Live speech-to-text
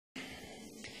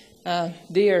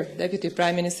Dear Deputy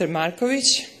Prime Minister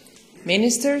Markovic,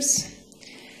 ministers,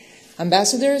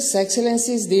 ambassadors,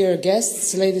 excellencies, dear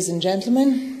guests, ladies and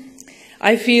gentlemen,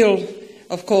 I feel,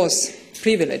 of course,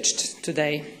 privileged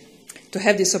today to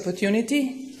have this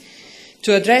opportunity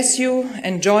to address you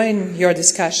and join your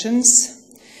discussions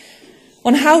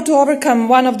on how to overcome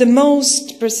one of the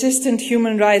most persistent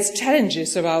human rights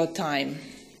challenges of our time,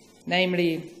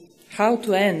 namely how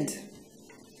to end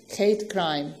hate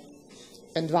crime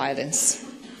and violence.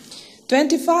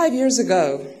 25 years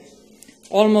ago,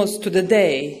 almost to the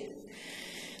day,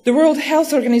 the World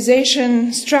Health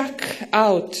Organization struck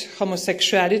out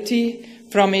homosexuality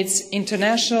from its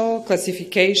international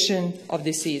classification of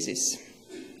diseases,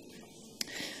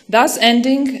 thus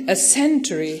ending a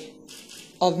century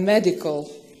of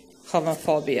medical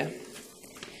homophobia.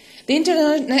 The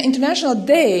International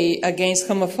Day Against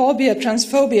Homophobia,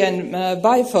 Transphobia and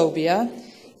Biphobia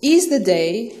is the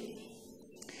day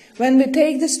when we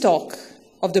take the stock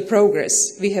of the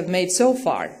progress we have made so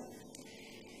far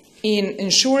in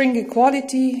ensuring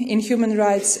equality in human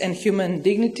rights and human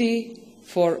dignity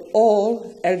for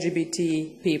all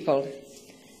LGBT people.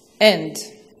 And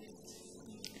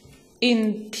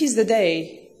it is the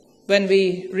day when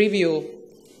we review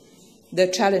the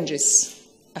challenges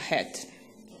ahead.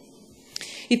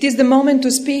 It is the moment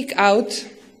to speak out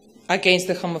against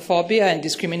the homophobia and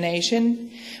discrimination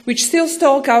which still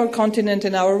stalk our continent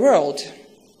and our world.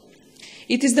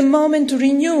 It is the moment to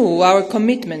renew our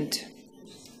commitment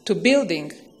to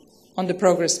building on the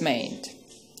progress made.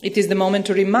 It is the moment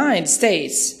to remind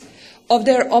states of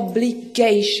their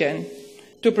obligation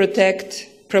to protect,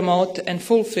 promote and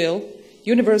fulfill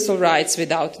universal rights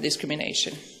without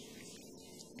discrimination.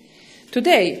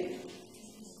 Today,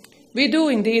 we do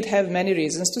indeed have many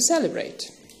reasons to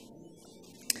celebrate.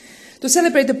 To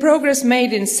celebrate the progress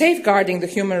made in safeguarding the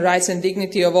human rights and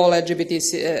dignity of all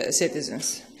LGBT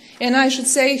citizens. And I should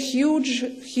say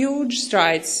huge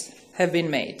strides have been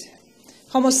made.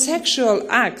 Homosexual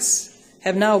acts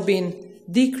have now been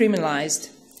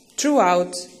decriminalized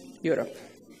throughout Europe.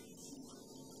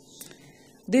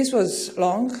 This was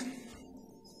long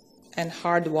and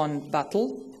hard-won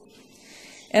battle,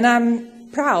 and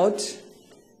I'm proud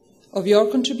of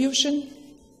your contribution,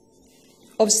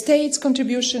 of states'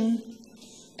 contribution,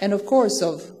 and of course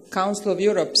of Council of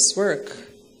Europe's work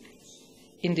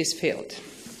in this field.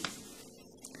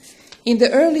 In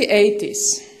the early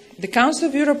 80s, the Council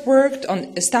of Europe worked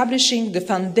on establishing the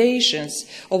foundations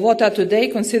of what are today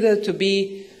considered to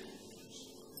be,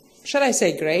 shall I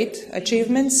say, great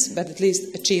achievements, but at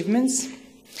least achievements.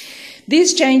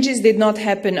 These changes did not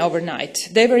happen overnight.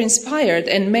 They were inspired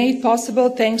and made possible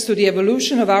thanks to the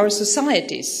evolution of our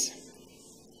societies,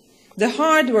 the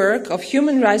hard work of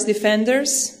human rights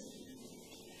defenders,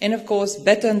 and of course,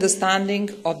 better understanding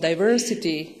of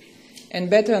diversity and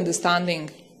better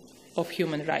understanding of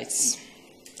human rights.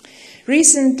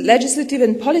 Recent legislative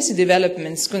and policy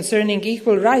developments concerning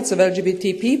equal rights of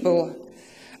LGBT people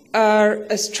are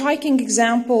a striking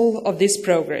example of this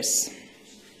progress.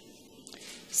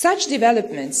 Such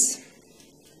developments,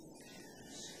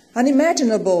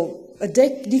 unimaginable a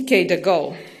decade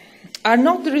ago, are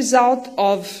not the result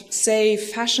of, say,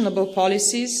 fashionable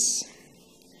policies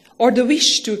or the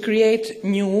wish to create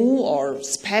new or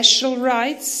special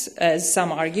rights, as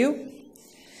some argue.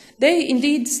 They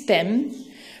indeed stem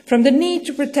from the need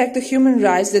to protect the human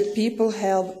rights that people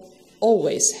have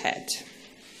always had.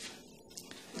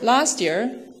 Last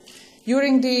year,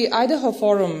 during the Idaho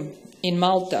Forum in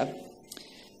Malta,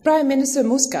 Prime Minister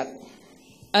Muscat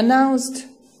announced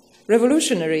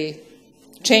revolutionary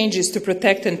changes to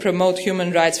protect and promote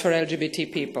human rights for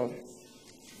LGBT people.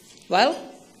 Well,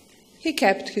 he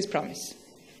kept his promise.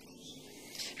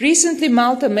 Recently,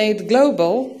 Malta made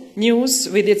global news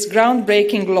with its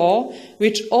groundbreaking law,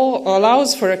 which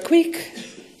allows for a quick,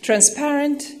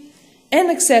 transparent, and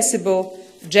accessible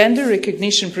gender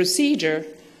recognition procedure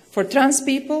for trans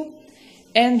people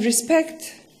and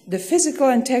respect the physical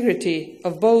integrity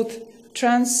of both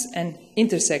trans and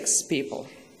intersex people.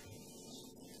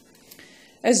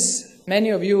 As many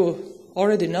of you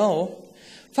already know,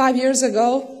 5 years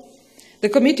ago, the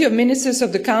Committee of Ministers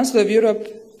of the Council of Europe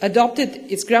adopted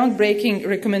its groundbreaking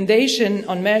recommendation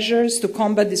on measures to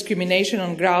combat discrimination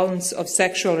on grounds of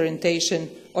sexual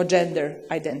orientation or gender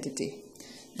identity.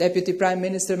 Deputy Prime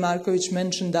Minister Markovic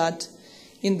mentioned that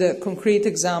in the concrete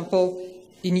example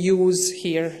in use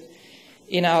here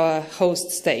in our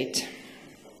host state.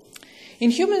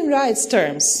 In human rights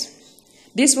terms,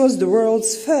 this was the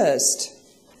world's first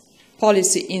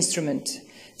policy instrument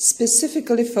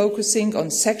specifically focusing on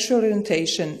sexual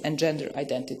orientation and gender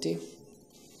identity.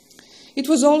 It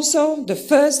was also the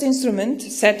first instrument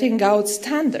setting out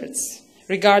standards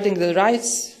regarding the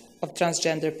rights of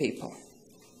transgender people.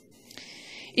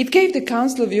 It gave the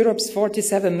Council of Europe's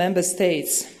 47 member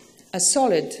states a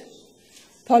solid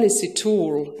policy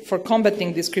tool for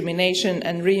combating discrimination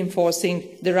and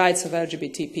reinforcing the rights of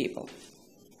LGBT people.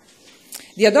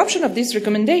 The adoption of this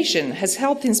recommendation has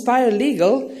helped inspire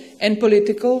legal and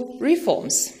political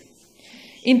reforms.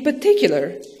 In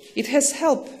particular, it has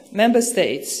helped member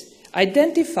states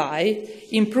identify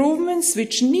improvements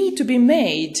which need to be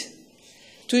made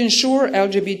to ensure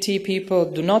LGBT people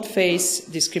do not face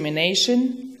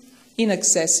discrimination in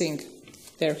accessing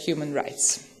their human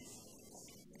rights.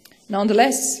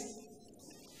 Nonetheless,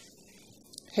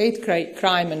 hate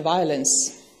crime and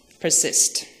violence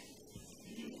persist.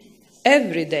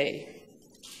 Every day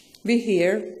we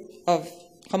hear of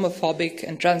homophobic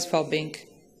and transphobic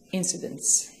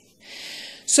incidents,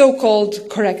 so-called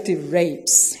corrective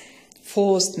rapes,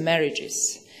 forced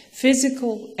marriages,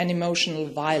 physical and emotional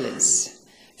violence,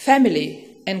 family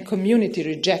and community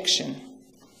rejection,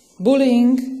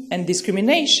 bullying and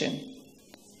discrimination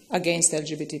against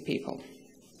LGBT people.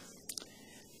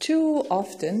 Too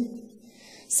often,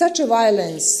 such a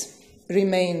violence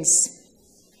remains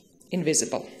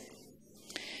invisible,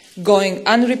 going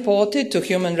unreported to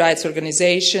human rights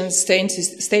organizations,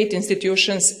 state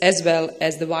institutions, as well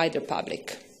as the wider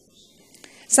public.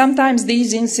 Sometimes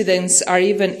these incidents are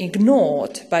even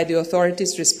ignored by the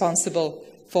authorities responsible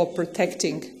for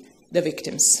protecting the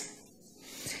victims.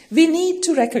 We need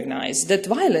to recognize that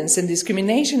violence and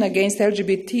discrimination against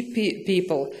LGBT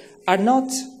people are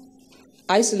not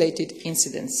isolated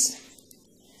incidents.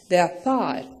 They are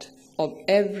part of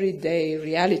everyday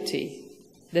reality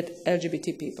that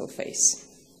LGBT people face.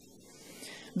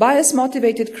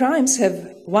 Bias-motivated crimes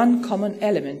have one common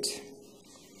element.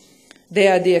 They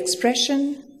are the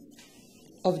expression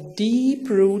of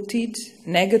deep-rooted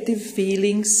negative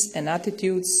feelings and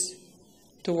attitudes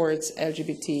towards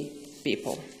LGBT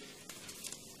people.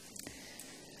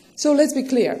 So let's be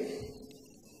clear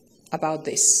about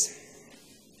this.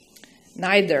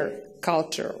 Neither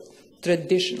cultural,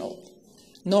 traditional,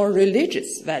 nor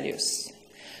religious values,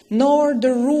 nor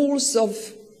the rules of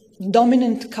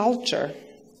dominant culture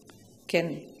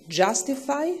can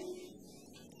justify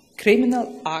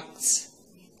criminal acts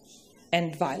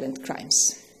and violent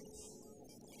crimes.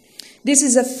 This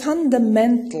is a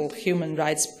fundamental human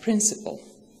rights principle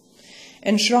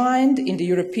enshrined in the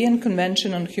European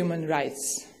Convention on Human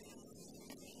Rights.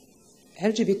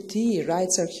 LGBT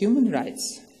rights are human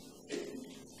rights,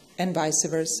 and vice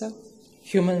versa.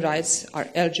 Human rights are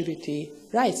LGBT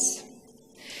rights.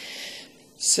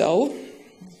 So,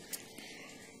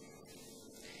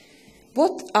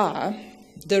 what are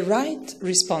the right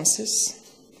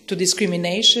responses to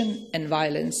discrimination and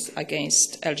violence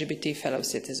against LGBT fellow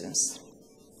citizens?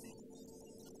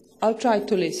 I'll try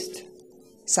to list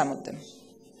some of them.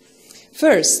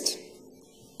 First,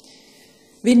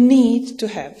 we need to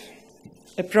have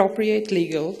appropriate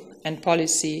legal and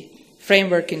policy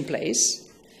framework in place,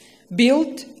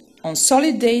 built on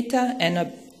solid data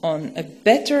and on a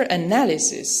better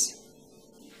analysis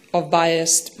of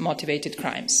bias-motivated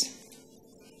crimes.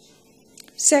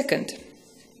 Second,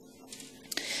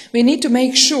 we need to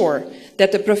make sure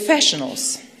that the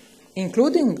professionals,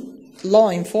 including law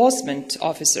enforcement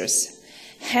officers,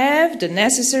 have the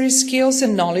necessary skills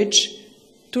and knowledge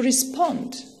to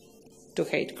respond to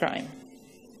hate crime.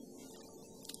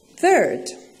 Third,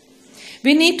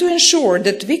 we need to ensure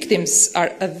that victims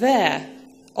are aware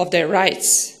of their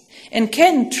rights and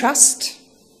can trust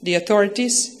the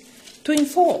authorities to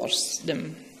enforce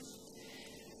them.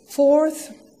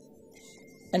 Fourth,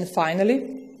 and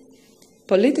finally,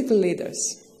 political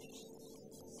leaders.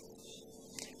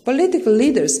 Political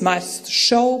leaders must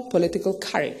show political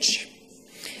courage.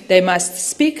 They must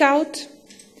speak out,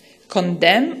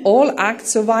 condemn all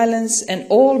acts of violence and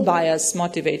all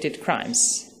bias-motivated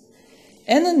crimes,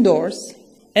 and endorse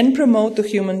and promote the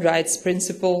human rights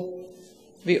principle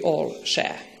we all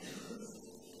share.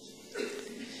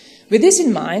 With this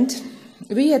in mind,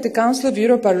 we at the Council of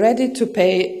Europe are ready to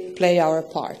play our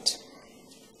part.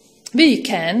 We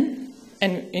can,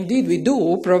 and indeed we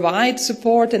do, provide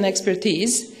support and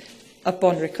expertise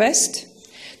upon request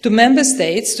to member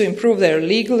states to improve their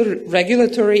legal,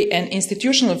 regulatory and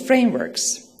institutional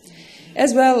frameworks,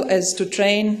 as well as to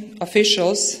train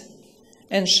officials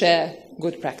and share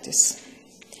good practice.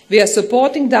 We are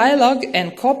supporting dialogue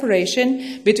and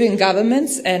cooperation between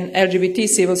governments and LGBT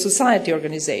civil society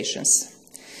organizations.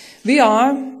 We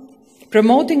are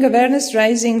promoting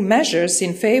awareness-raising measures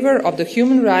in favor of the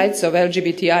human rights of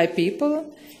LGBTI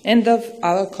people and of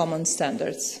our common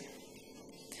standards.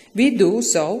 We do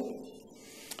so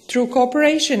through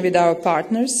cooperation with our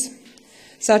partners,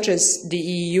 such as the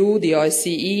EU, the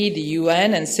OSCE, the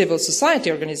UN, and civil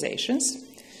society organizations,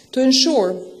 to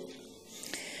ensure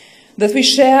that we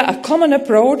share a common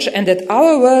approach and that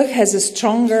our work has a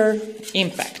stronger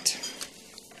impact.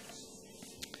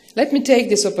 Let me take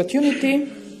this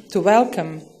opportunity to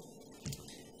welcome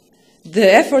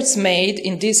the efforts made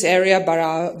in this area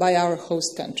by our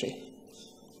host country.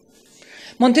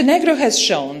 Montenegro has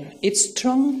shown its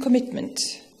strong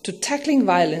commitment to tackling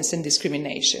violence and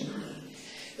discrimination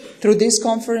through this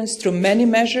conference, through many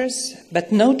measures,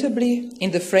 but notably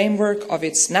in the framework of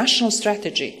its national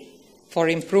strategy for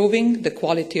improving the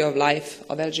quality of life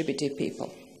of LGBT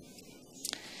people.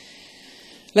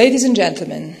 Ladies and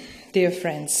gentlemen, dear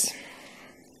friends,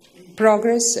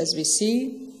 progress, as we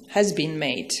see, has been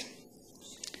made.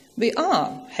 We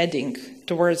are heading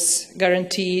towards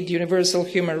guaranteed universal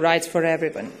human rights for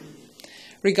everyone,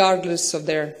 regardless of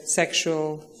their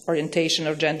sexual orientation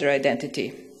or gender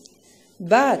identity.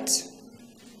 But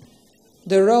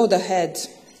the road ahead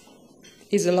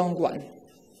is a long one.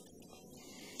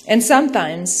 And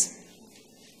sometimes,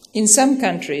 in some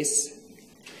countries,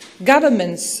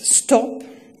 governments stop,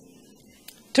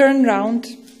 turn round,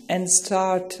 and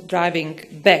start driving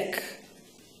back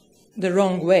the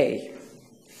wrong way.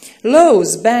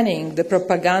 Laws banning the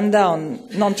propaganda on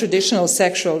non-traditional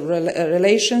sexual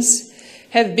relations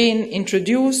have been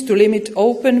introduced to limit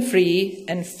open, free,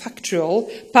 and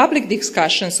factual public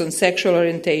discussions on sexual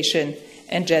orientation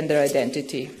and gender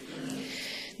identity.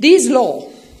 These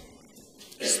laws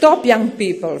stop young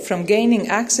people from gaining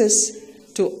access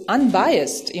to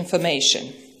unbiased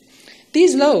information.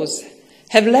 These laws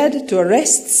have led to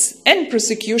arrests and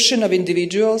prosecution of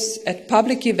individuals at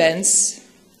public events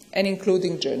and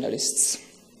including journalists.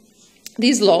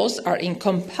 These laws are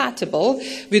incompatible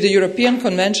with the European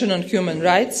Convention on Human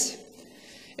Rights,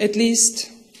 at least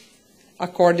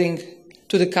according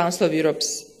to the Council of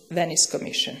Europe's Venice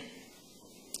Commission.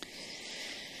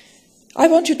 I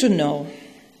want you to know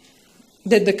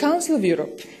that the Council of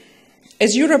Europe,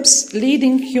 as Europe's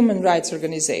leading human rights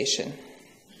organization,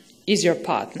 is your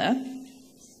partner,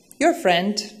 your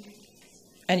friend,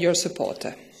 and your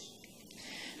supporter.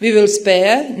 We will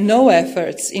spare no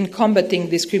efforts in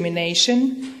combating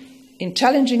discrimination, in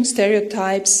challenging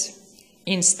stereotypes,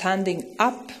 in standing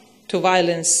up to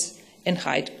violence and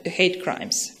hate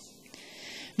crimes.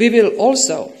 We will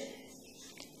also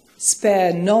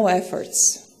spare no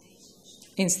efforts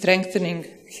in strengthening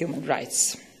human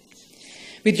rights.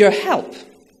 With your help,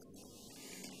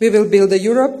 we will build a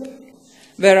Europe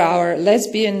where our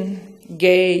lesbian,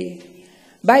 gay,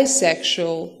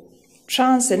 bisexual,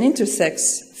 trans and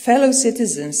intersex fellow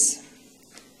citizens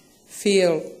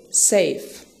feel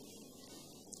safe,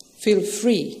 feel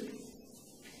free,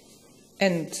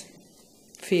 and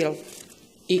feel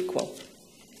equal.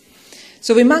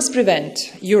 So we must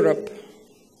prevent Europe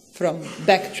from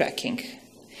backtracking.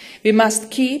 We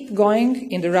must keep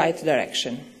going in the right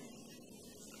direction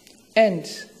and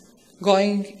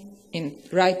going in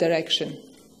the right direction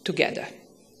together,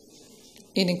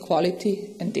 in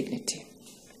equality and dignity.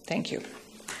 Thank you.